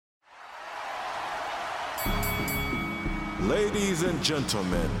Ladies and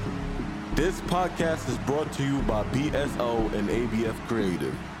gentlemen, this podcast is brought to you by BSO and ABF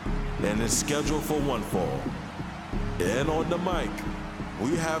Creative and is scheduled for one fall. And on the mic,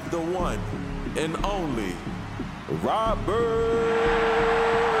 we have the one and only Robert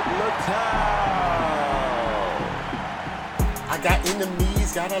Littell. I got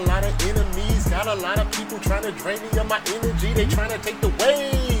enemies, got a lot of enemies, got a lot of people trying to drain me of my energy. They trying to take the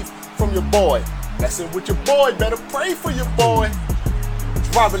wave from your boy. Messing with your boy, better pray for your boy.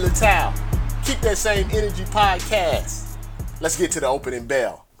 It's Robert Littell. Keep that same energy podcast. Let's get to the opening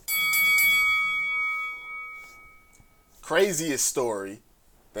bell. Craziest story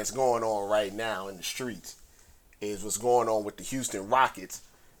that's going on right now in the streets is what's going on with the Houston Rockets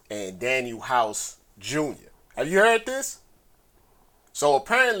and Daniel House Jr. Have you heard this? So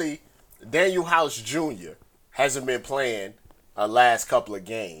apparently, Daniel House Jr. hasn't been playing last couple of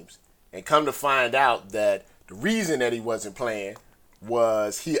games. And come to find out that the reason that he wasn't playing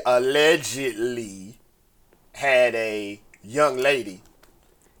was he allegedly had a young lady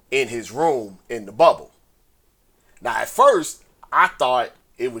in his room in the bubble. Now, at first, I thought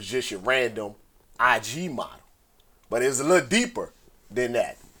it was just your random IG model. But it was a little deeper than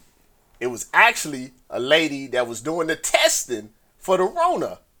that. It was actually a lady that was doing the testing for the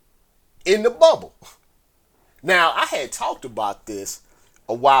Rona in the bubble. Now, I had talked about this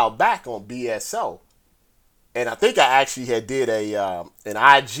a while back on BSO, and I think I actually had did an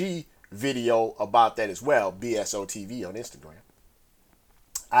IG video about that as well, BSO TV on Instagram.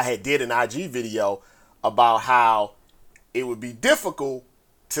 I had did an IG video about how it would be difficult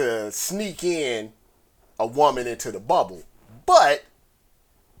to sneak in a woman into the bubble, but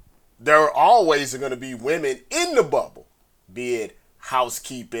there are always going to be women in the bubble, be it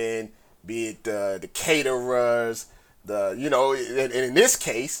housekeeping, be it the caterers, and in this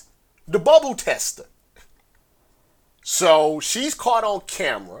case, the bubble tester. So she's caught on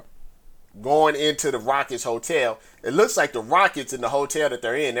camera going into the Rockets hotel. It looks like the Rockets in the hotel that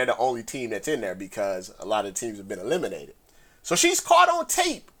they're in, they're the only team that's in there because a lot of the teams have been eliminated. So she's caught on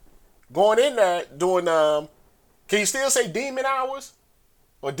tape going in there doing, can you still say demon hours?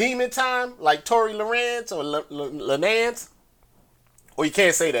 Or demon time, like Tory Lanez or Lanance? Or you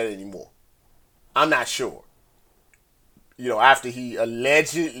can't say that anymore. I'm not sure. After he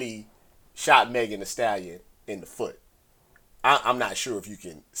allegedly shot Megan Thee Stallion in the foot. I'm not sure if you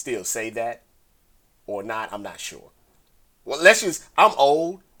can still say that or not. I'm not sure. Well, I'm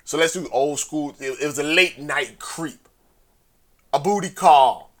old, so let's do old school. It was a late night creep. A booty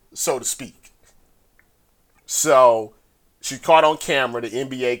call, so to speak. So she caught on camera, the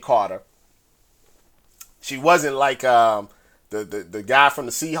NBA caught her. She wasn't like the guy from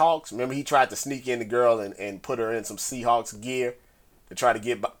the Seahawks. Remember, he tried to sneak in the girl and put her in some Seahawks gear to try to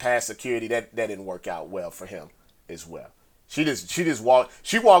get past security. That didn't work out well for him as well. She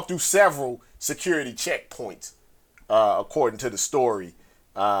walked through several security checkpoints, according to the story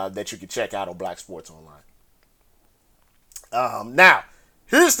that you can check out on Black Sports Online. Now,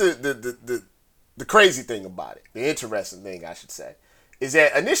 here's the crazy thing about it. The interesting thing, I should say, is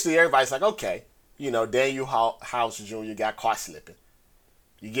that initially everybody's like, okay, Daniel House Jr. got caught slipping.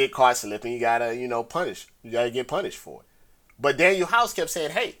 You get caught slipping, you gotta, punish. You gotta get punished for it. But Daniel House kept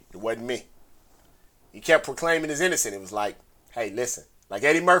saying, hey, it wasn't me. He kept proclaiming his innocence. It was like, hey, listen, like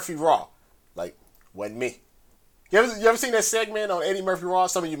Eddie Murphy Raw, like, wasn't me. You ever seen that segment on Eddie Murphy Raw?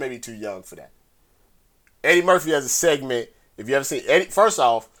 Some of you may be too young for that. Eddie Murphy has a segment. If you ever seen Eddie, first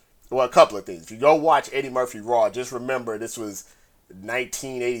off, well, a couple of things. If you go watch Eddie Murphy Raw, just remember this was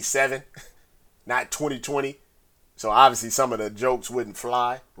 1987, not 2020. So obviously some of the jokes wouldn't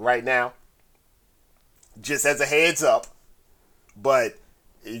fly right now. Just as a heads up. But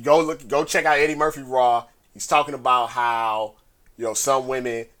you go check out Eddie Murphy Raw. He's talking about how, some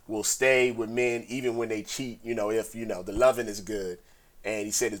women will stay with men even when they cheat, if, the loving is good. And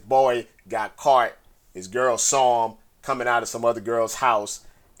he said his boy got caught. His girl saw him coming out of some other girl's house.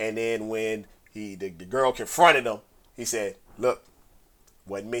 And then when the girl confronted him, he said, look,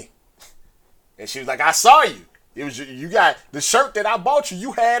 wasn't me. And she was like, I saw you. It was you got the shirt that I bought you,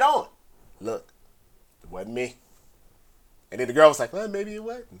 you had on. Look, it wasn't me. And then the girl was like, well, maybe it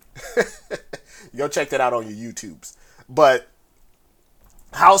wasn't. You go check that out on your YouTubes. But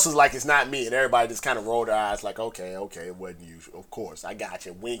House was like, it's not me. And everybody just kind of rolled their eyes like, okay, it wasn't you. Of course, I got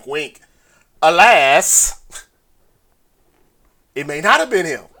you. Wink, wink. Alas, it may not have been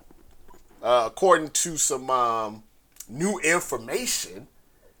him. According to some new information,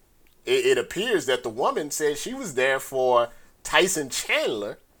 it appears that the woman said she was there for Tyson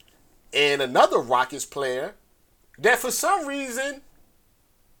Chandler and another Rockets player that for some reason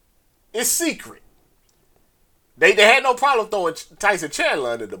is secret. They had no problem throwing Tyson Chandler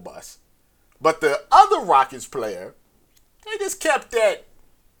under the bus. But the other Rockets player, they just kept that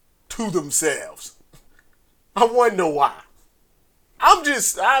to themselves. I wonder why. I'm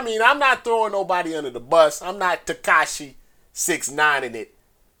not throwing nobody under the bus. I'm not Tekashi 6ix9ine in it.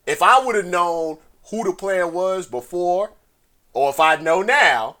 If I would have known who the player was before, or if I know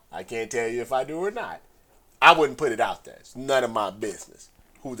now, I can't tell you if I do or not, I wouldn't put it out there. It's none of my business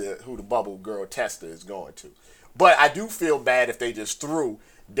who the bubble girl tester is going to. But I do feel bad if they just threw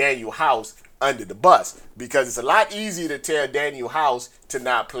Daniel House under the bus, because it's a lot easier to tell Daniel House to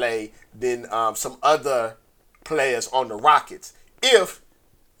not play than some other players on the Rockets if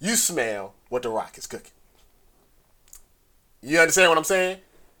you smell what the Rockets cooking. You understand what I'm saying?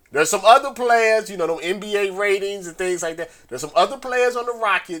 There's some other players, them NBA ratings and things like that. There's some other players on the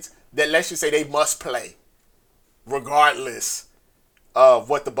Rockets that let's just say they must play regardless of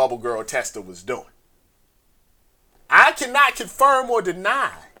what the bubble girl tester was doing. I cannot confirm or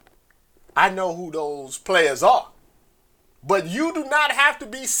deny I know who those players are. But you do not have to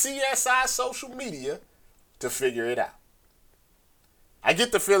be CSI social media to figure it out. I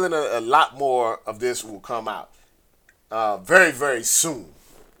get the feeling a lot more of this will come out very, very soon.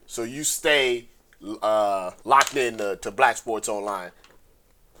 So you stay locked in to Black Sports Online,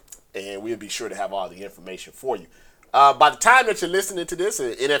 and we'll be sure to have all the information for you. By the time that you're listening to this,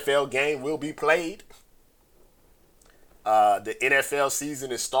 an NFL game will be played. The NFL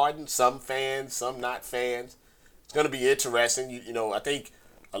season is starting. Some fans, some not fans. It's going to be interesting. I think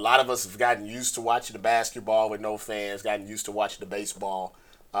a lot of us have gotten used to watching the basketball with no fans, gotten used to watching the baseball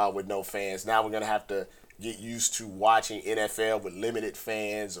with no fans. Now we're going to have to get used to watching NFL with limited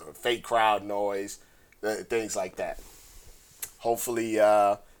fans or fake crowd noise, things like that. Hopefully,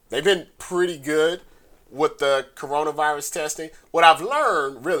 they've been pretty good with the coronavirus testing. What I've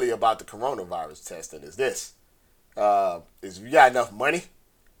learned really about the coronavirus testing is this. Is if you got enough money,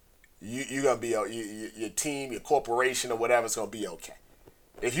 you're going to be, your team, your corporation or whatever is going to be okay.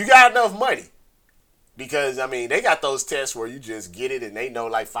 If you got enough money, because, they got those tests where you just get it and they know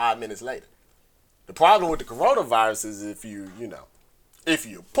like 5 minutes later. The problem with the coronavirus is if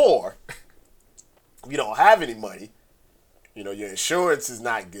you're poor, you don't have any money, your insurance is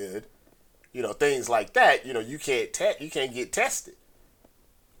not good, things like that, you can't get tested.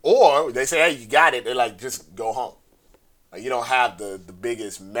 Or they say, hey, you got it, they're like, just go home. Like, you don't have the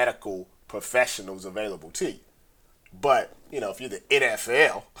biggest medical professionals available to you. But, if you're the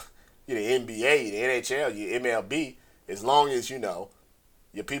NFL, you're the NBA, the NHL, you're MLB, as long as,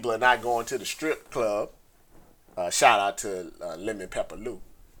 your people are not going to the strip club, shout out to Lemon Pepper Lou.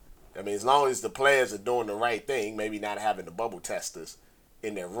 As long as the players are doing the right thing, maybe not having the bubble testers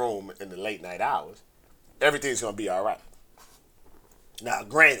in their room in the late night hours, everything's going to be all right. Now,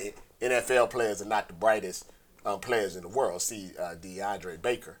 granted, NFL players are not the brightest players in the world. See DeAndre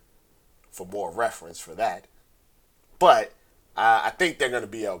Baker for more reference for that. But I think they're going to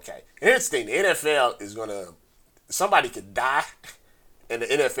be okay. And here's the thing, the NFL is going to, somebody could die and the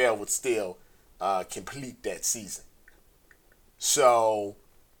NFL would still complete that season. So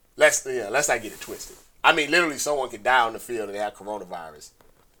let's not get it twisted. Literally someone could die on the field and they have coronavirus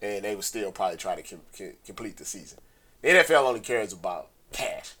and they would still probably try to complete the season. The NFL only cares about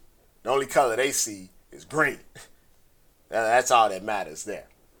cash. The only color they see is green. That's all that matters there.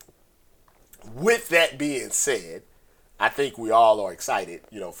 With that being said, I think we all are excited,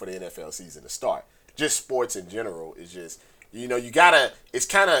 for the NFL season to start. Just sports in general is just, it's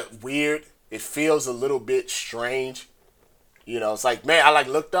kind of weird. It feels a little bit strange. It's like, man, I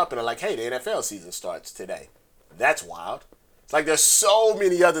looked up and I'm like, hey, the NFL season starts today. That's wild. It's like there's so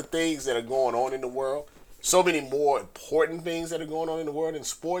many other things that are going on in the world. So many more important things that are going on in the world in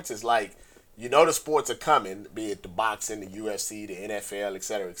sports. It's like, the sports are coming, be it the boxing, the UFC, the NFL, et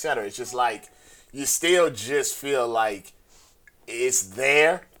cetera, et cetera. It's just like, you still just feel like it's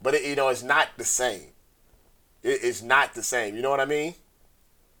there, but it's not the same. It's not the same. You know what I mean?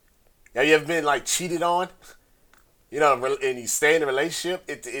 Have you ever been cheated on? And you stay in a relationship,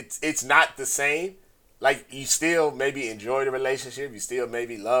 it's not the same. Like, you still maybe enjoy the relationship, you still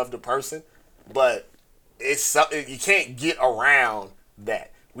maybe love the person, but it's something you can't get around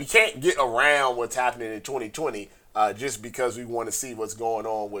that. We can't get around what's happening in 2020 just because we want to see what's going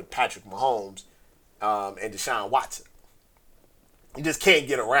on with Patrick Mahomes and Deshaun Watson. You just can't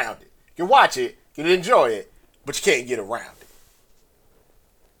get around it. You can watch it, you can enjoy it, but you can't get around it.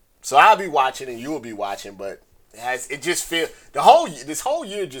 So I'll be watching and you'll be watching, but it just feels this whole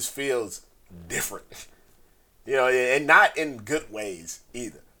year just feels different, and not in good ways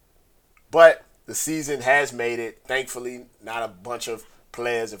either. But the season has made it. Thankfully, not a bunch of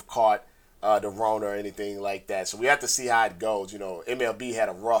players have caught the Rona or anything like that. So we have to see how it goes. MLB had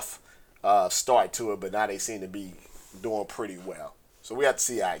a rough start to it, but now they seem to be doing pretty well. So we have to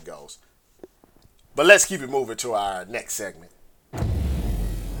see how it goes. But let's keep it moving to our next segment.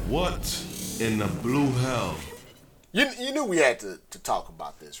 What in the blue hell? You knew we had to talk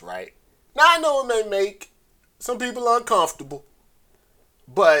about this, right? Now, I know it may make some people uncomfortable,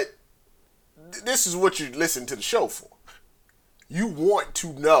 but this is what you listen to the show for. You want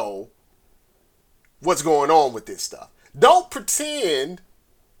to know what's going on with this stuff. Don't pretend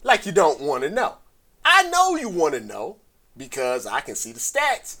like you don't want to know. I know you want to know because I can see the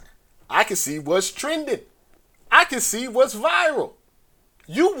stats. I can see what's trending. I can see what's viral.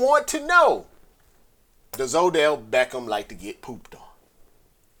 You want to know. Does Odell Beckham like to get pooped on?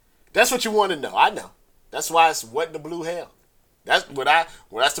 That's what you want to know. I know. That's why it's what in the blue hell. That's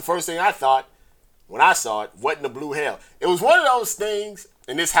the first thing I thought when I saw it. What in the blue hell? It was one of those things,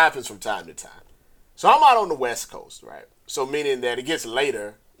 and this happens from time to time. So I'm out on the West Coast, right? So meaning that it gets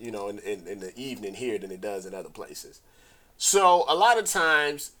later, in the evening here than it does in other places. So a lot of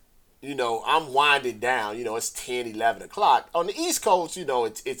times, I'm winding down. It's 10, 11 o'clock. On the East Coast,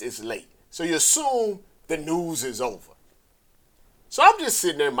 it's late. So you assume the news is over. So I'm just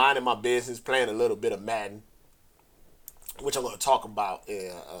sitting there minding my business, playing a little bit of Madden, which I'm going to talk about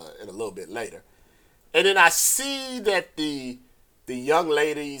in a little bit later. And then I see that the young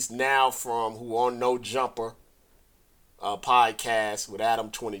ladies now who on No Jumper podcast with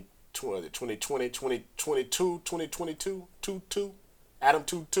Adam 2022, Adam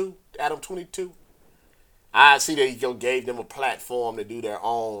 22. I see that he gave them a platform to do their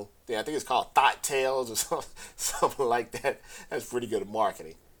own thing. I think it's called Thought Tales or something like that. That's pretty good at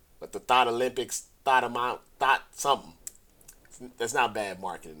marketing. But the Thought Olympics, Thought something. That's not bad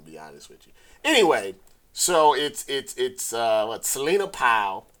marketing, to be honest with you. Anyway, so it's Selena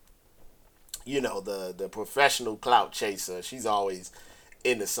Powell, the professional clout chaser. She's always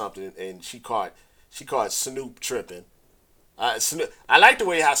into something, and she caught Snoop tripping. I like the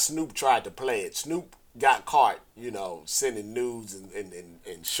way how Snoop tried to play it. Snoop got caught, sending nudes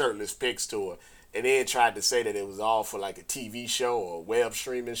and shirtless pics to her, and then tried to say that it was all for like a TV show or a web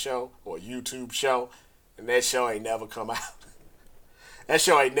streaming show or a YouTube show, and that show ain't never come out. That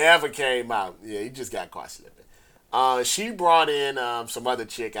show ain't never came out. Yeah, he just got caught slipping. She brought in some other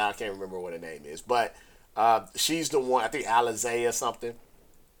chick. I can't remember what her name is, but she's the one. I think Alizé or something,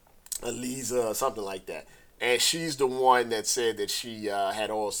 Aliza or something like that. And she's the one that said that she had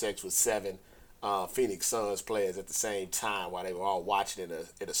oral sex with 7 Phoenix Suns players at the same time while they were all watching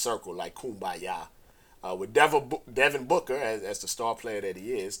in a circle like Kumbaya. With Devin Booker, as the star player that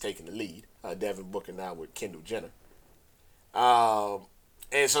he is, taking the lead. Devin Booker now with Kendall Jenner.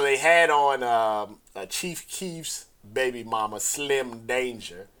 And so they had on Chief Keef's baby mama, Slim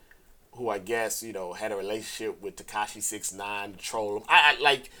Danger, who I guess, had a relationship with Tekashi 6ix9ine to troll him.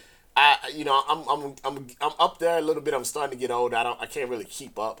 I'm up there a little bit. I'm starting to get old. I can't really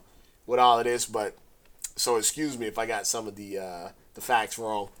keep up with all of this, but so excuse me if I got some of the facts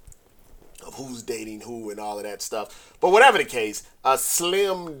wrong of who's dating who and all of that stuff. But whatever the case,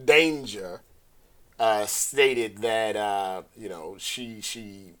 Slim Danger stated that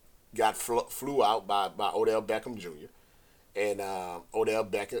she got flew out by Odell Beckham Jr. and Odell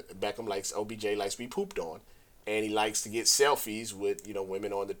Beckham likes OBJ likes to be pooped on. And he likes to get selfies with,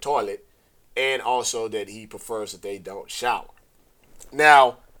 women on the toilet. And also that he prefers that they don't shower.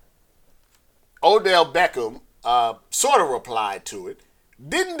 Now, Odell Beckham sort of replied to it.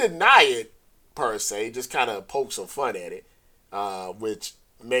 Didn't deny it, per se. Just kind of poked some fun at it. Which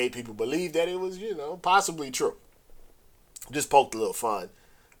made people believe that it was, possibly true. Just poked a little fun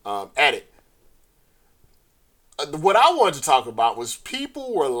at it. What I wanted to talk about was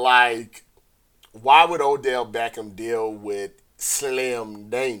people were like, why would Odell Beckham deal with Slim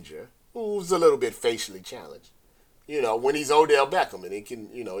Danger, who's a little bit facially challenged? When he's Odell Beckham and he can,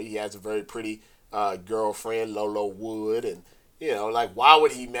 he has a very pretty girlfriend, Lolo Wood, and why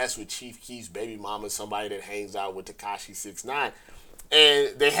would he mess with Chief Keef's baby mama, somebody that hangs out with Tekashi 6ix9ine?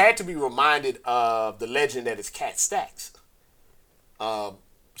 And they had to be reminded of the legend that is Cat Stacks.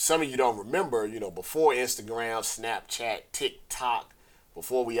 Some of you don't remember, before Instagram, Snapchat, TikTok,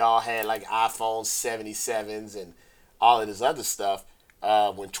 before we all had like iPhone 77s and all of this other stuff,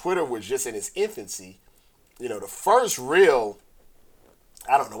 when Twitter was just in its infancy, the first real,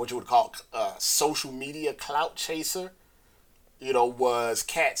 I don't know what you would call social media clout chaser, was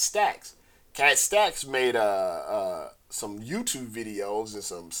Cat Stacks. Cat Stacks made some YouTube videos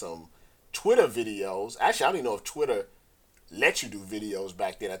and some Twitter videos. Actually, I don't even know if Twitter let you do videos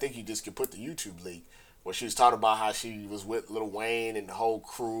back then. I think you just could put the YouTube link. where she was talking about how she was with Lil Wayne and the whole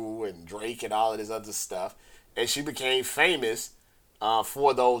crew and Drake and all of this other stuff. And she became famous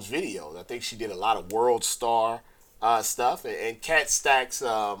for those videos. I think she did a lot of World Star stuff. And Kat Stacks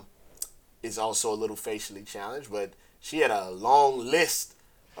is also a little facially challenged, but she had a long list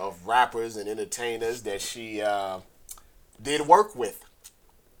of rappers and entertainers that she did work with.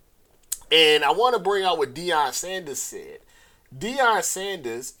 And I want to bring out what Deion Sanders said. Deion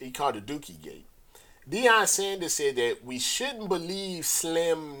Sanders, he called it Dookie Gate. Deion Sanders said that we shouldn't believe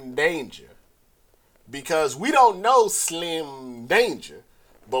Slim Danger because we don't know Slim Danger,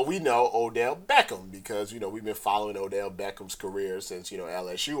 but we know Odell Beckham because, we've been following Odell Beckham's career since,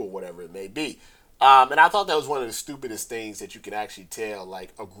 LSU or whatever it may be. And I thought that was one of the stupidest things that you can actually tell, like,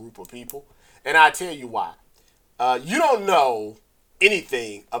 a group of people. And I'll tell you why. You don't know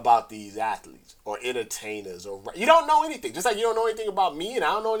anything about these athletes or entertainers. You don't know anything. Just like you don't know anything about me and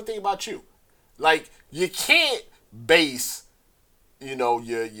I don't know anything about you. Like, you can't base,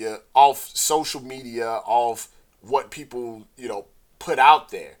 your off social media, off what people, put out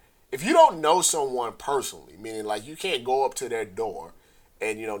there. If you don't know someone personally, meaning like you can't go up to their door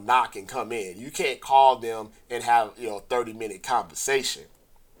and, knock and come in. You can't call them and have, 30-minute conversation.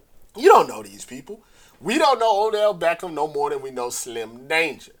 You don't know these people. We don't know Odell Beckham no more than we know Slim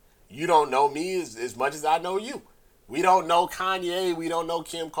Danger. You don't know me as much as I know you. We don't know Kanye. We don't know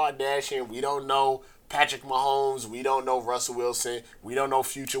Kim Kardashian. We don't know Patrick Mahomes. We don't know Russell Wilson. We don't know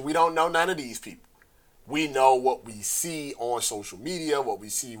Future. We don't know none of these people. We know what we see on social media, what we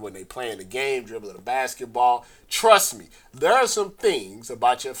see when they playing the game, dribbling the basketball. Trust me, there are some things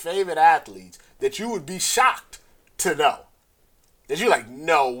about your favorite athletes that you would be shocked to know. That you're like,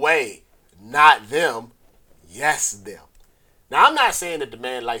 no way, not them, yes them. Now, I'm not saying that the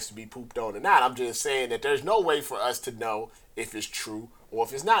man likes to be pooped on or not. I'm just saying that there's no way for us to know if it's true or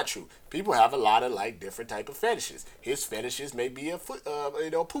if it's not true. People have a lot of different type of fetishes. His fetishes may be a foot,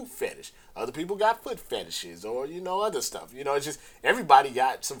 poop fetish. Other people got foot fetishes or other stuff. It's just everybody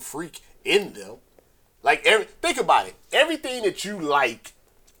got some freak in them. Think about it. Everything that you like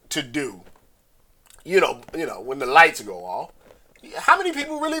to do, when the lights go off. How many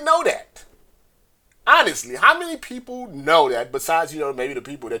people really know that? Honestly, how many people know that besides, maybe the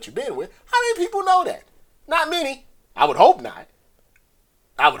people that you've been with? How many people know that? Not many. I would hope not.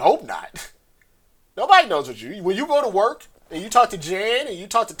 Nobody knows what when you go to work and you talk to Jan and you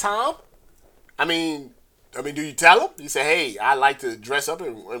talk to Tom, I mean, do you tell them? You say, hey, I like to dress up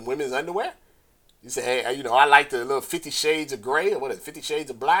in women's underwear. You say, hey, I like the little 50 shades of gray or what is it, 50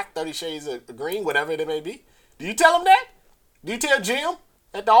 shades of black, 30 shades of green, whatever it may be. Do you tell them that? Do you tell Jim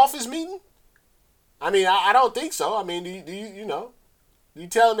at the office meeting? I don't think so. Do you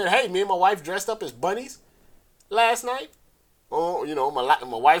tell them that, hey, me and my wife dressed up as bunnies last night? Or,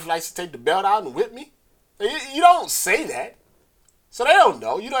 my wife likes to take the belt out and whip me? You don't say that. So they don't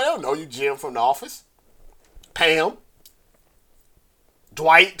know. They don't know you, Jim, from the office. Pam.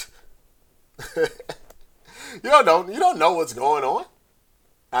 Dwight. You don't know what's going on.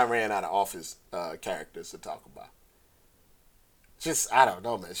 I ran out of office characters to talk about. I don't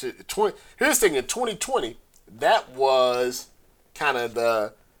know, man. Here's the thing, in 2020, that was kind of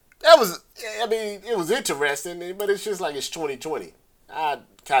it was interesting, but it's just like it's 2020. I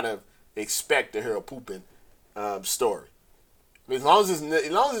kind of expect to hear a pooping story. As long as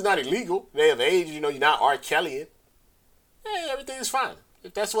it's not illegal, they have age, you're not R. Kelly. Hey, everything is fine.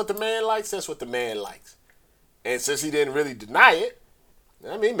 If that's what the man likes, that's what the man likes. And since he didn't really deny it,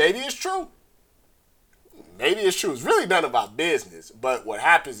 maybe it's true. Maybe it's true. It's really none of our business. But what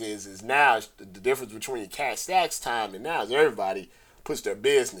happens is now the difference between Cat Stacks time and now is everybody puts their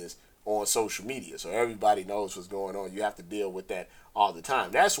business on social media. So everybody knows what's going on. You have to deal with that all the time.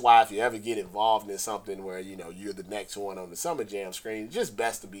 That's why if you ever get involved in something where, you're the next one on the Summer Jam screen, it's just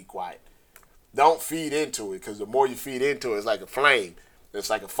best to be quiet. Don't feed into it because the more you feed into it, it's like a flame. It's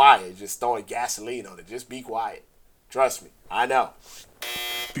like a fire. It's just throwing gasoline on it. Just be quiet. Trust me. I know.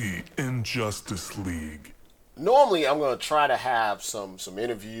 The Injustice League. Normally, I'm going to try to have some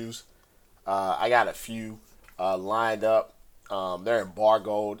interviews. I got a few lined up. They're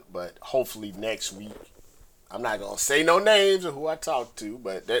embargoed, but hopefully next week. I'm not going to say no names of who I talked to,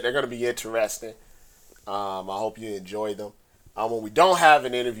 but they're going to be interesting. I hope you enjoy them. When we don't have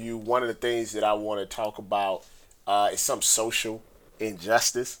an interview, one of the things that I want to talk about is some social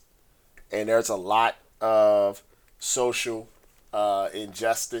injustice. And there's a lot of social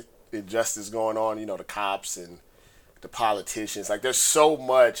injustice going on, the cops and the politicians. There's so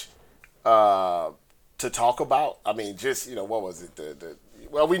much to talk about. What was it?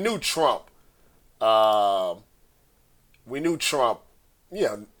 We knew Trump.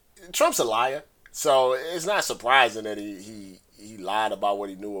 Trump's a liar. So it's not surprising that he lied about what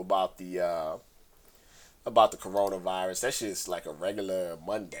he knew about the coronavirus. That's just like a regular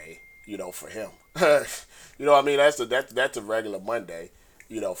Monday, for him. You know what I mean? That's a regular Monday,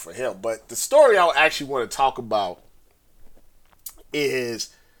 for him. But the story I actually want to talk about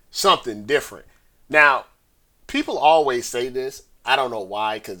is something different. Now, people always say this. I don't know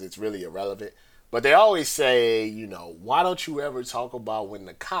why, because it's really irrelevant. But they always say, why don't you ever talk about when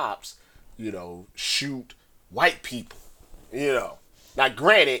the cops, shoot white people? Now,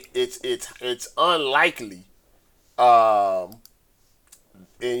 granted, it's unlikely. And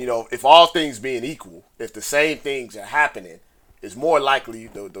if all things being equal, if the same things are happening, it's more likely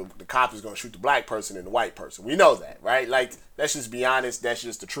the cop is going to shoot the black person than the white person. We know that, right? Like, let's just be honest. That's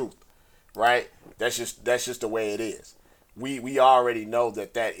just the truth, right? That's just the way it is. We already know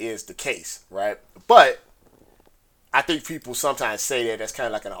that is the case, right? But I think people sometimes say that's kind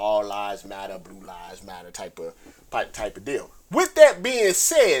of like an all lives matter, blue lives matter type of deal. With that being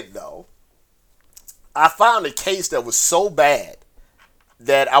said, though, I found a case that was so bad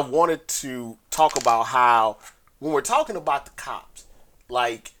that I wanted to talk about how when we're talking about the cops,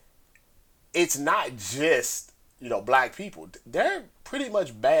 like, it's not just, black people. They're pretty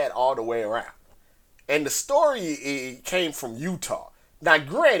much bad all the way around. And the story it came from Utah. Now,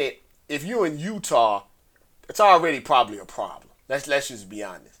 granted, if you're in Utah, it's already probably a problem. Let's just be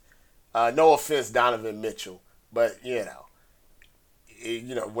honest. No offense, Donovan Mitchell, but whenever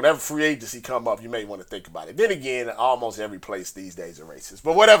free agency come up, you may want to think about it. Then again, almost every place these days are racist.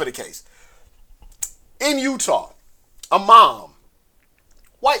 But whatever the case, in Utah, a mom,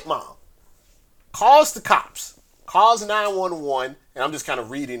 white mom, calls the cops, calls 911, and I'm just kind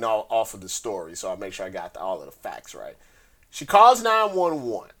of reading off of the story, so I'll make sure I got all of the facts right. She calls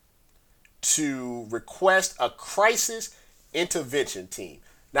 911 to request a crisis intervention team.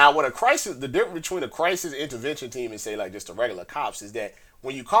 Now, the difference between a crisis intervention team and, say, like just a regular cops is that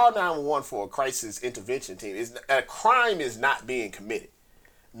when you call 911 for a crisis intervention team, a crime is not being committed.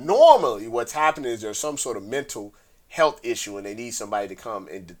 Normally, what's happening is there's some sort of mental health issue and they need somebody to come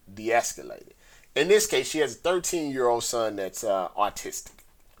and de-escalate it. In this case, she has a 13-year-old son that's autistic,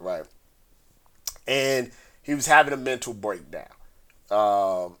 right? And he was having a mental breakdown.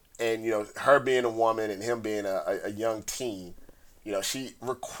 And, her being a woman and him being a young teen, she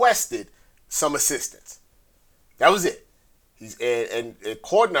requested some assistance. That was it. And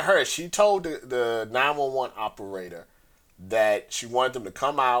according to her, she told the 911 operator that she wanted them to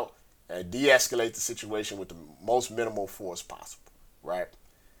come out and de-escalate the situation with the most minimal force possible, right?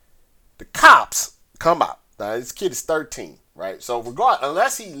 The cops come out. Now, this kid is 13, right? So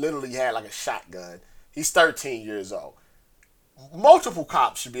unless he literally had like a shotgun, he's 13 years old. Multiple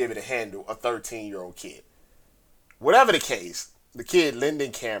cops should be able to handle a 13-year-old kid. Whatever the case, the kid,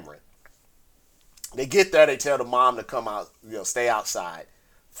 Lyndon Cameron, they get there, they tell the mom to come out, stay outside.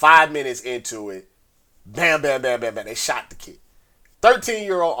 5 minutes into it, bam, bam, bam, bam, bam, they shot the kid.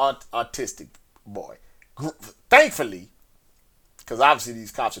 13-year-old autistic boy. Thankfully, because obviously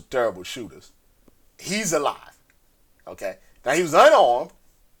these cops are terrible shooters, he's alive. Okay? Now, he was unarmed.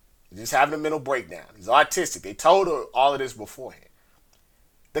 He's just having a mental breakdown. He's autistic. They told her all of this beforehand.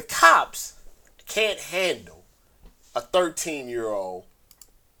 The cops can't handle a 13-year-old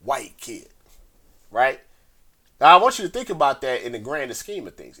white kid. Right? Now, I want you to think about that in the grander scheme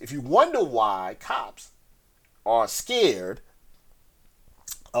of things. If you wonder why cops are scared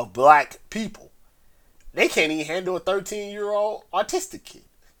of black people, they can't even handle a 13-year-old autistic kid.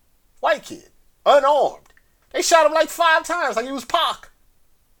 White kid. Unarmed. They shot him like 5 times like he was Pac.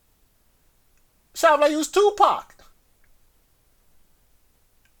 Shot him like he was Tupac.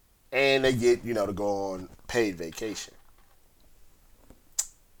 And they get, to go on paid vacation.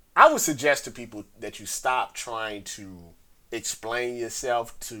 I would suggest to people that you stop trying to explain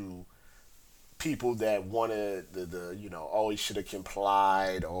yourself to people that wanted oh, he should have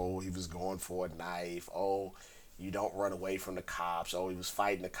complied. Oh, he was going for a knife. Oh, you don't run away from the cops. Oh, he was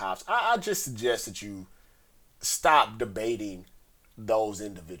fighting the cops. I just suggest that you stop debating those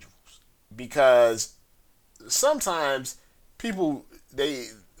individuals. Because sometimes people,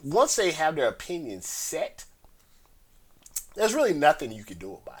 once they have their opinion set, there's really nothing you can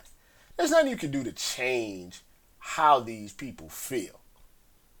do about it. There's nothing you can do to change how these people feel.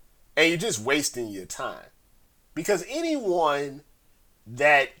 And you're just wasting your time. Because anyone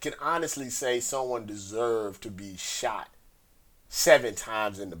that can honestly say someone deserved to be shot 7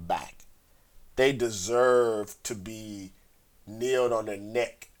 times in the back, they deserve to be kneeled on their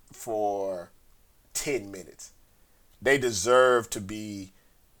neck for 10 minutes. They deserve to be,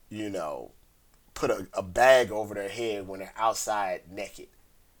 put a bag over their head when they're outside naked.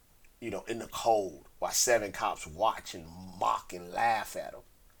 in the cold while 7 cops watch and mock and laugh at him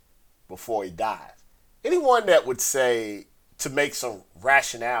before he dies. Anyone that would say to make some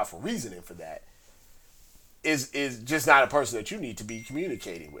rationale for reasoning for that is just not a person that you need to be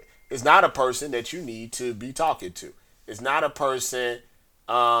communicating with. It's not a person that you need to be talking to. It's not a person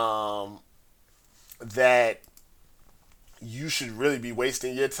that you should really be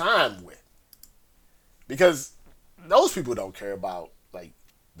wasting your time with. Because those people don't care about, like,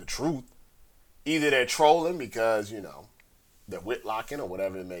 the truth. Either they're trolling because, they're whitlocking or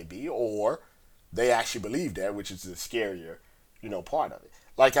whatever it may be, or they actually believe that, which is the scarier, part of it.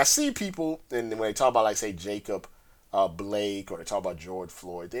 Like, I see people, and when they talk about, like, say, Jacob Blake, or they talk about George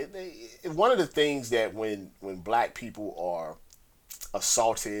Floyd, one of the things that when black people are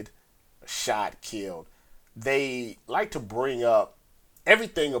assaulted, shot, killed, they like to bring up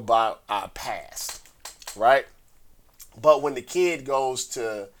everything about our past, right? But when the kid goes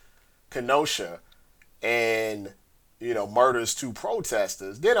to Kenosha and, murders 2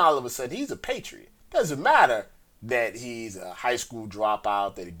 protesters, then all of a sudden he's a patriot. Doesn't matter that he's a high school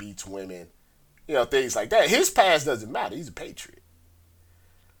dropout, that he beats women, things like that. His past doesn't matter. He's a patriot.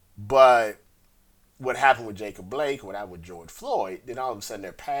 But what happened with Jacob Blake, what happened with George Floyd, then all of a sudden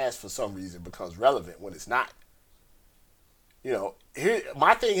their past for some reason becomes relevant when it's not.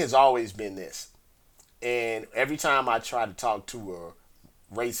 My thing has always been this. And every time I try to talk to a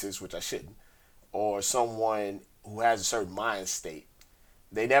racist, which I shouldn't, or someone who has a certain mind state,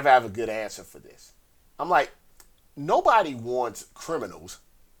 they never have a good answer for this. I'm like, nobody wants criminals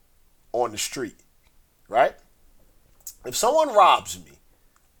on the street, right? If someone robs me,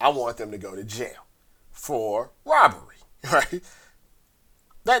 I want them to go to jail for robbery, right?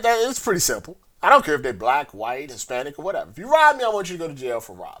 That is pretty simple. I don't care if they're black, white, Hispanic, or whatever. If you rob me, I want you to go to jail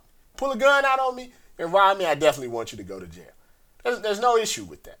for robbing. Pull a gun out on me and rob me, I definitely want you to go to jail. There's no issue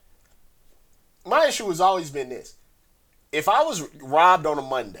with that. My issue has always been this. If I was robbed on a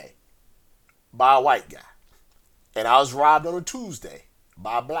Monday by a white guy, and I was robbed on a Tuesday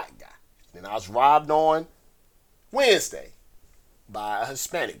by a black guy, and I was robbed on Wednesday by a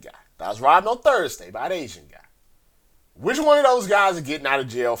Hispanic guy, and I was robbed on Thursday by an Asian guy, which one of those guys are getting out of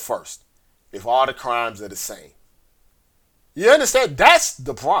jail first if all the crimes are the same? You understand? That's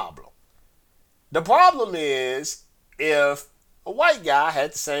the problem. The problem is if a white guy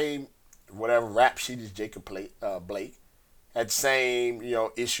had the same whatever rap sheet as Jacob Blake, had the same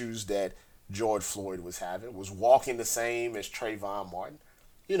issues that George Floyd was having, was walking the same as Trayvon Martin,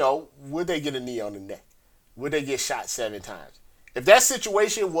 would they get a knee on the neck? Would they get shot 7 times? If that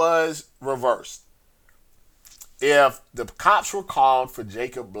situation was reversed, if the cops were called for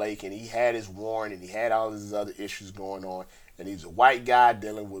Jacob Blake and he had his warrant and he had all his other issues going on, and he's a white guy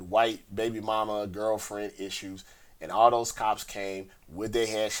dealing with white baby mama, girlfriend issues, and all those cops came, would they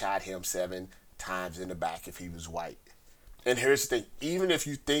have shot him 7 times in the back if he was white? And here's the thing, even if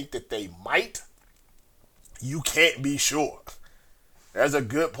you think that they might, you can't be sure. There's a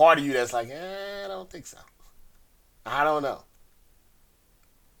good part of you that's like, I don't think so. I don't know.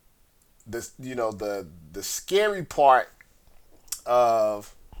 The scary part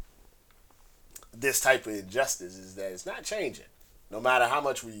of this type of injustice is that it's not changing. No matter how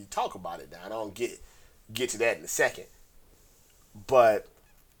much we talk about it now. I don't get to that in a second. But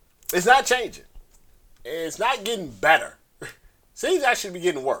it's not changing. It's not getting better. Seems actually be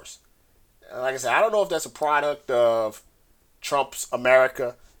getting worse. Like I said, I don't know if that's a product of Trump's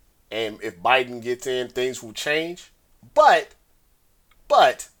America, and if Biden gets in, things will change. But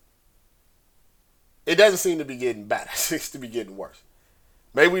it doesn't seem to be getting better. It seems to be getting worse.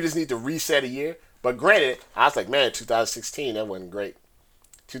 Maybe we just need to reset a year. But granted, I was like, man, 2016, that wasn't great.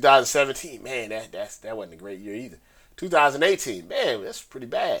 2017, man, that wasn't a great year either. 2018, man, that's pretty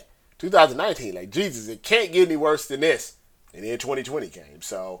bad. 2019, like, Jesus, it can't get any worse than this. And then 2020 came,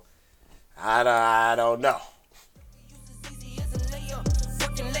 so I don't know.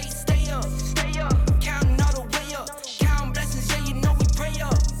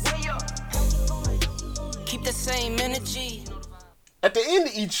 Keep the same energy. At the end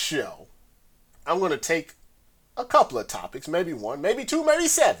of each show, I'm going to take a couple of topics, maybe 1, maybe 2, maybe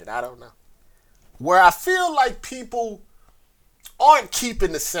 7, I don't know, where I feel like people aren't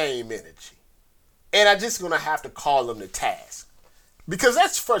keeping the same energy. And I'm just going to have to call them to task. Because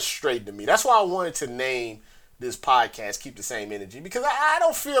that's frustrating to me. That's why I wanted to name this podcast Keep the Same Energy. Because I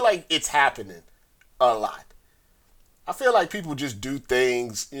don't feel like it's happening a lot. I feel like people just do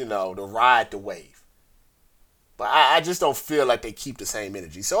things, to ride the wave. But I just don't feel like they keep the same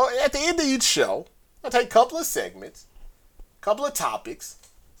energy. So at the end of each show, I'll take a couple of segments, a couple of topics,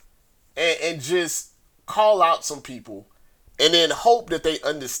 and just call out some people and then hope that they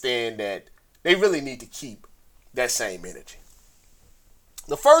understand that they really need to keep that same energy.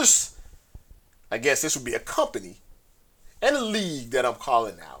 The first, I guess this would be a company and a league that I'm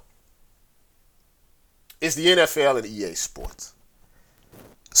calling out, is the NFL and EA Sports.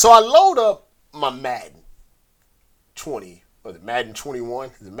 So I load up my Madden 20, or the Madden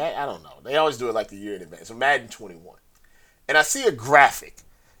 21. Is it Madden? I don't know. They always do it like the year in advance. So Madden 21. And I see a graphic.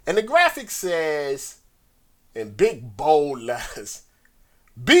 And the graphic says, in big bold letters,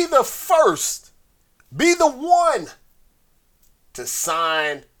 be the first, be the one to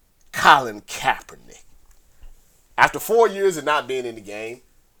sign Colin Kaepernick. After 4 years of not being in the game,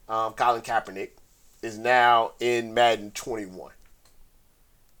 Colin Kaepernick is now in Madden 21.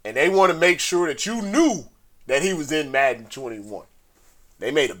 And they want to make sure that you knew that he was in Madden 21.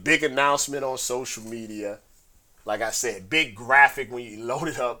 They made a big announcement on social media. Like I said, big graphic when you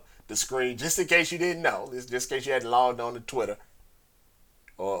loaded up the screen, just in case you didn't know, just in case you hadn't logged on to Twitter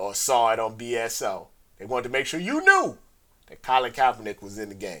or saw it on BSO. They wanted to make sure you knew that Colin Kaepernick was in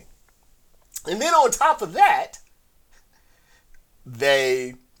the game. And then on top of that,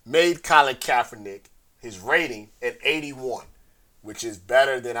 they made Colin Kaepernick, his rating, at 81, which is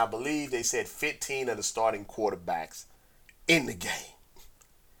better than, I believe they said, 15 of the starting quarterbacks in the game.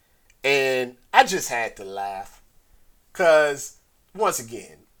 And I just had to laugh because, once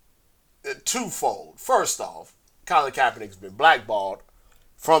again, twofold. First off, Colin Kaepernick's been blackballed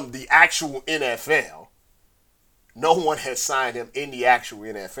from the actual NFL. No one has signed him in the actual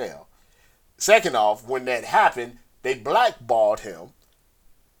NFL. Second off, when that happened, they blackballed him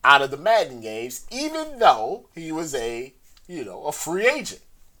out of the Madden games, even though he was a free agent.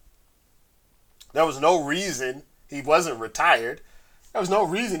 There was no reason he wasn't retired. There was no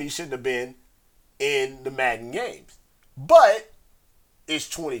reason he shouldn't have been in the Madden games. But it's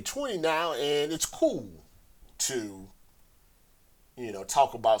 2020 now, and it's cool to,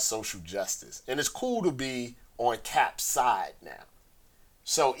 talk about social justice. And it's cool to be on Cap's side now.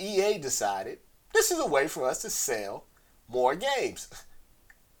 So EA decided this is a way for us to sell more games.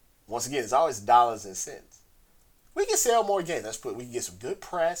 Once again, it's always dollars and cents. We can sell more games. We can get some good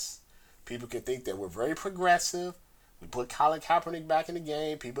press. People can think that we're very progressive. We put Colin Kaepernick back in the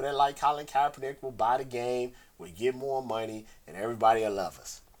game. People that like Colin Kaepernick will buy the game. We get more money, and everybody will love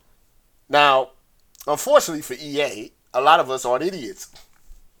us. Now, unfortunately for EA, a lot of us aren't idiots.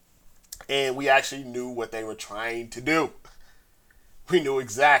 And we actually knew what they were trying to do. We knew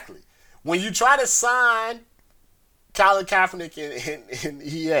exactly. When you try to sign Colin Kaepernick in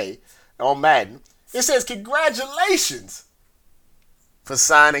EA on Madden, it says, congratulations for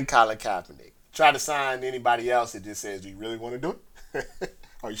signing Colin Kaepernick. Try to sign anybody else, it just says, do you really want to do it?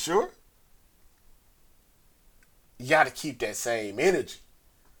 Are you sure? You got to keep that same energy.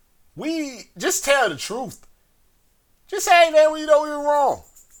 We just tell the truth. Just say, hey, man, we were wrong.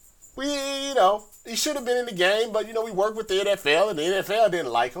 He should have been in the game, but, we worked with the NFL, and the NFL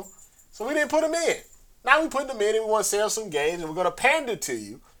didn't like him. So we didn't put him in. Now we put him in, and we want to sell some games, and we're going to pander to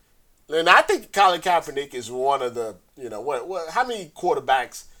you. And I think Colin Kaepernick is one of the, how many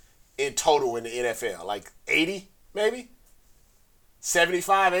quarterbacks in total in the NFL? Like 80, maybe?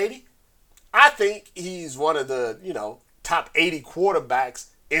 75, 80? I think he's one of the, top 80 quarterbacks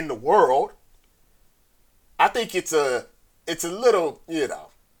in the world. I think it's a little,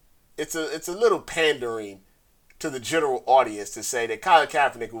 it's a little pandering to the general audience to say that Colin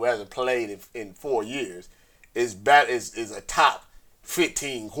Kaepernick, who hasn't played in 4 years, is a top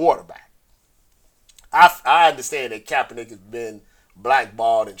 15 quarterback. I understand that Kaepernick has been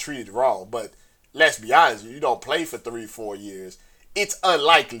blackballed and treated wrong, but let's be honest, you don't play for 3-4 years. It's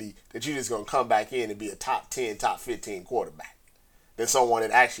unlikely that you're just going to come back in and be a top 10, top 15 quarterback than someone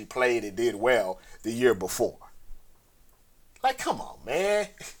that actually played and did well the year before. Like, come on, man.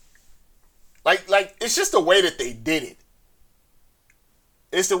 Like it's just the way that they did it.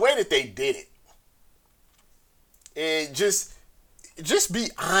 It's the way that they did it. And just be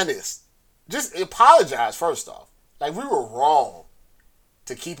honest. Just apologize first off. Like, we were wrong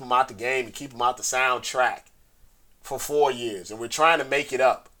to keep him out the game and keep him out the soundtrack for 4 years. And we're trying to make it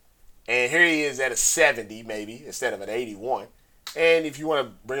up. And here he is at a 70 maybe instead of an 81. And if you want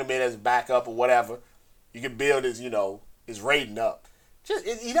to bring him in as a backup or whatever, you can build his, his rating up. Just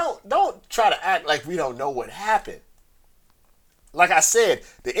don't try to act like we don't know what happened. Like I said,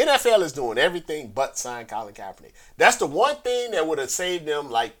 the NFL is doing everything but sign Colin Kaepernick. That's the one thing that would have saved them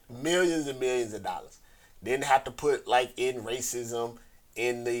like millions and millions of dollars. Didn't have to put like in racism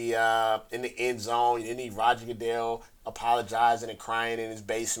in the end zone. You didn't need Roger Goodell apologizing and crying in his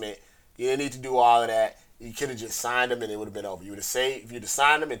basement. You didn't need to do all of that. You could have just signed him and it would have been over. If you'd have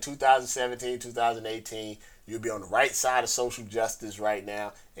signed him in 2017, 2018, you You'd be on the right side of social justice right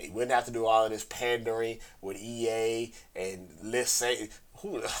now, and you wouldn't have to do all of this pandering with EA and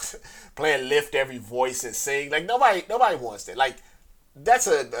playing lift every voice and sing. Like nobody wants that. Like that's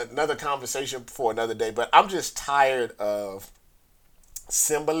another conversation for another day. But I'm just tired of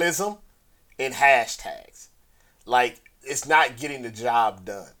symbolism and hashtags. Like it's not getting the job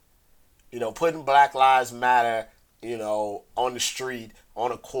done. Putting Black Lives Matter, on the street,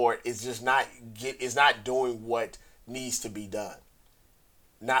 on a court, is just it's not doing what needs to be done.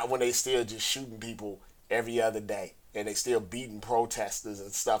 Not when they still just shooting people every other day and they still beating protesters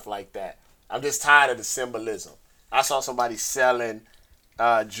and stuff like that. I'm just tired of the symbolism. I saw somebody selling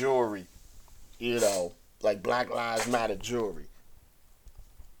jewelry, like Black Lives Matter jewelry.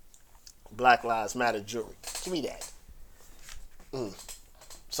 Black Lives Matter jewelry. Give me that.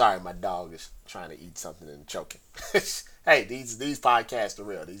 Sorry, my dog is trying to eat something and choking. Hey, these podcasts are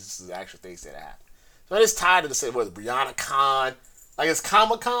real. These are the actual things that happen. So I'm just tired of the same. What, Brianna Khan? Like, it's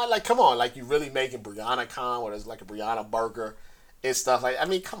Comic-Con? Like, come on. Like, you really making Brianna Khan, where there's like a Brianna burger and stuff like. I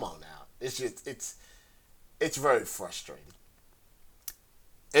mean, come on now. It's just it's very frustrating.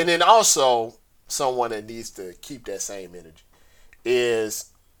 And then also, someone that needs to keep that same energy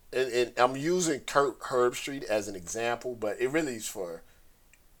is, and I'm using Kurt Herbstreit as an example, but it really is for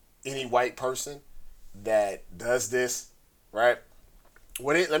any white person that does this, right?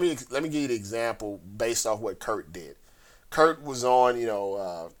 Let me give you the example based off what Kurt did. Kurt was on,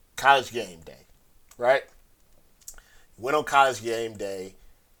 College Game Day, right? He went on College Game Day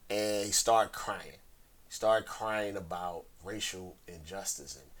and he started crying. He started crying about racial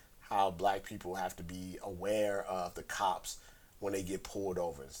injustice and how black people have to be aware of the cops when they get pulled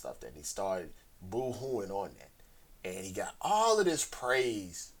over and stuff. And he started boo-hooing on that. And he got all of this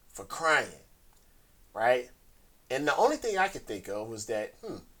praise for crying, right? And the only thing I could think of was that,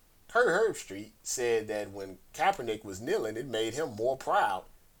 Kurt Herbstreit said that when Kaepernick was kneeling, it made him more proud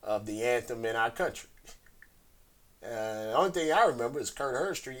of the anthem in our country. The only thing I remember is Kurt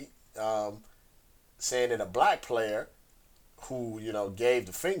Herbstreit saying that a black player who, gave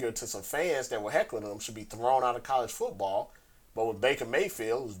the finger to some fans that were heckling him should be thrown out of college football. But with Baker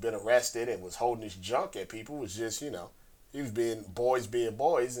Mayfield, who's been arrested and was holding his junk at people, was just, he was being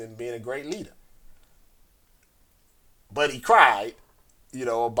boys and being a great leader. But he cried,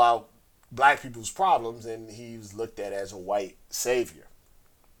 about black people's problems, and he was looked at as a white savior.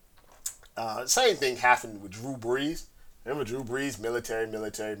 Same thing happened with Drew Brees. Remember Drew Brees,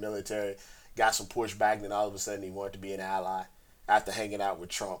 military, got some pushback, and then all of a sudden he wanted to be an ally after hanging out with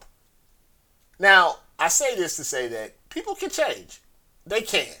Trump. Now, I say this to say that people can change. They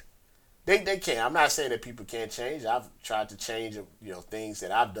can. They can. I'm not saying that people can't change. I've tried to change, things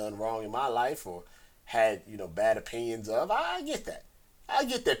that I've done wrong in my life or had, bad opinions of. I get that. I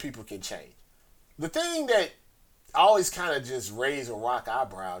get that people can change. The thing that I always kind of just raise a rock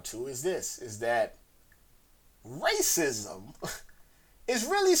eyebrow to is that racism is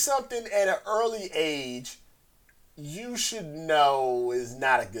really something at an early age you should know is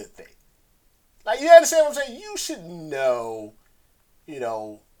not a good thing. Like, you understand what I'm saying? You should know,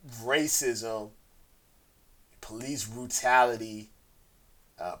 racism, police brutality,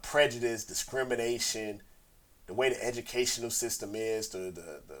 prejudice, discrimination, the way the educational system is,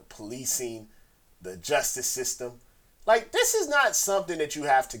 the policing, the justice system. Like, this is not something that you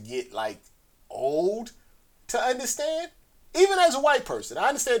have to get, old to understand. Even as a white person, I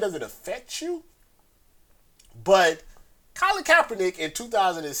understand it doesn't affect you, but Colin Kaepernick in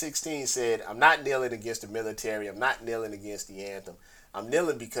 2016 said, I'm not kneeling against the military. I'm not kneeling against the anthem. I'm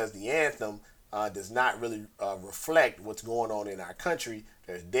kneeling because the anthem does not really reflect what's going on in our country.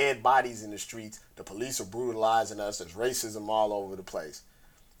 There's dead bodies in the streets. The police are brutalizing us. There's racism all over the place.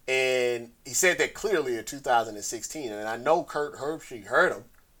 And he said that clearly in 2016. And I know Kurt Herbstreit heard him.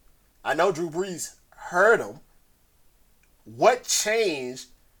 I know Drew Brees heard him. What changed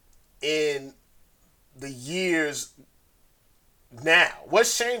in the years now?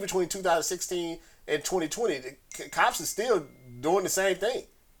 What's changed between 2016 and 2020? The cops are still doing the same thing.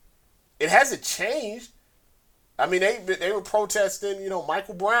 It hasn't changed. I mean, they were protesting,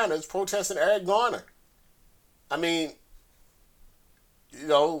 Michael Brown is protesting Eric Garner. I mean,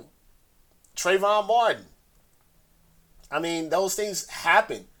 Trayvon Martin. I mean, those things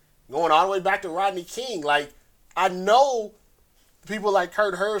happen. Going all the way back to Rodney King. Like, I know people like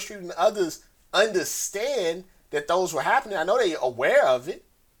Kurt Herbstreit and others understand that those were happening. I know they're aware of it.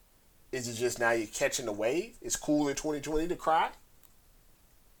 Is it just now you're catching the wave? It's cool in 2020 to cry?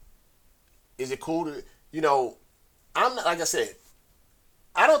 Is it cool to, I'm not, like I said,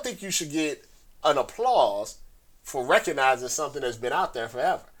 I don't think you should get an applause for recognizing something that's been out there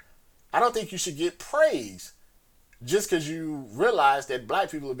forever. I don't think you should get praise just because you realize that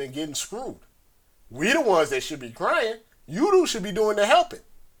black people have been getting screwed. We the ones that should be crying. You two should be doing the helping.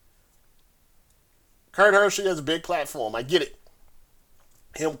 Kurt Hershey has a big platform. I get it.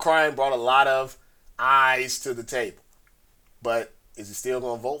 Him crying brought a lot of eyes to the table. But is he still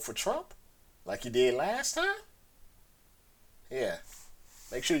going to vote for Trump like he did last time? Yeah.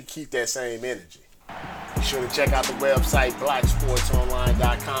 Make sure you keep that same energy. Be sure to check out the website,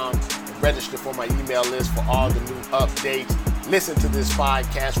 blacksportsonline.com, and register for my email list for all the new updates. Listen to this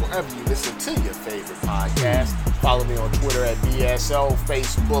podcast wherever you listen to your favorite podcast. Follow me on Twitter at BSO,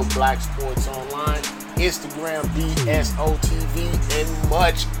 Facebook, Black Sports Online, Instagram, BSOTV, and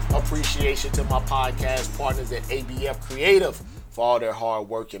much appreciation to my podcast partners at ABF Creative for all their hard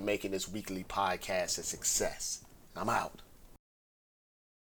work in making this weekly podcast a success. I'm out.